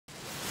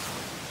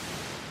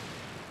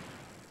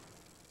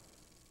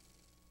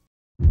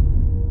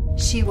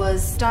She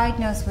was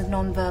diagnosed with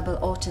non-verbal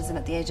autism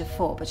at the age of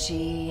 4, but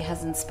she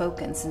hasn't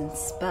spoken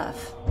since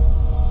birth.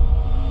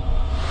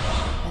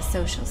 Her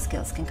social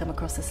skills can come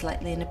across as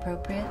slightly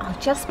inappropriate. I'll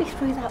just be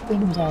through that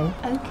window,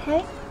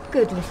 okay?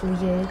 Good little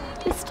you.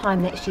 This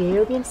time next year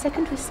you'll be in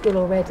secondary school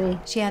already.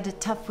 She had it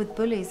tough with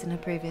bullies in her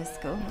previous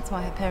school. That's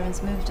why her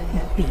parents moved her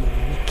here. Be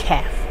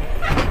careful.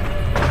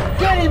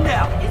 Get him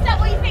now! Is that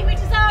what you think we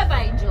deserve,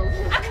 Angel?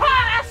 A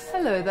curse!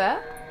 Hello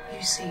there.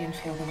 You see and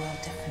feel the world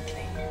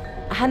differently.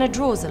 Hannah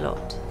draws a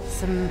lot.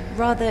 Some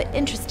rather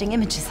interesting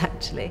images,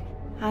 actually.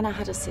 Hannah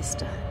had a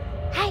sister.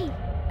 Hey,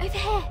 over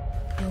here.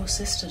 Your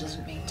sister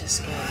doesn't mean to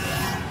scare you.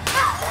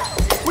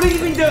 What have you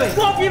been doing?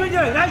 What have you been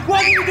doing? Hey,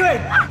 what have you been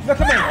doing? Look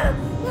at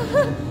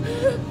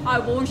me! I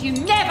warned you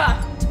never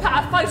to put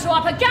a photo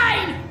up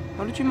again!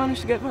 How did you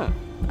manage to get that?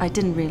 I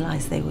didn't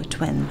realise they were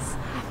twins.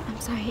 I'm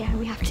sorry, yeah,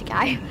 we have to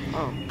go.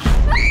 Oh.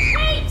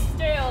 Keep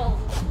still!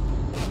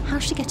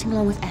 How's she getting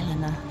along with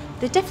Eleanor?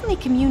 They're definitely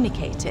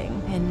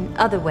communicating, in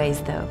other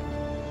ways, though.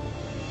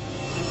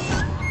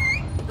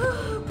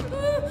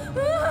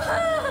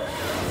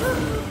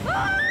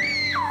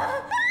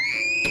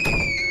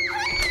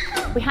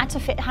 We had to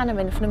fit Hannah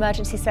in for an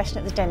emergency session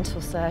at the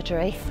dental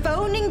surgery.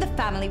 Phoning the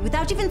family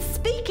without even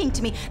speaking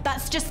to me,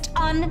 that's just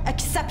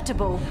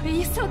unacceptable. Are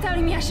you still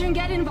telling me I shouldn't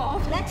get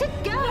involved? Let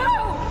it go!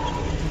 No!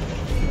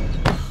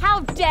 How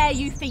dare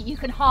you think you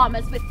can harm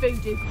us with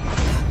voodoo?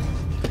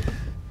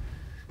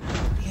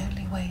 The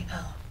only way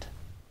out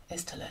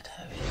is to let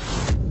her in.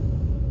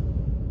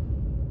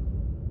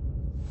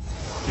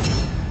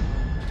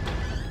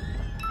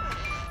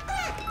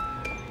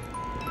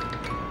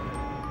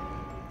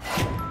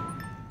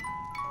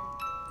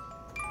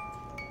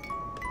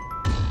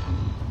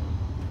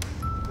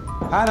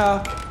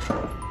 Hannah!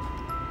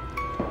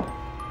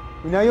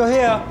 We know you're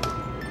here.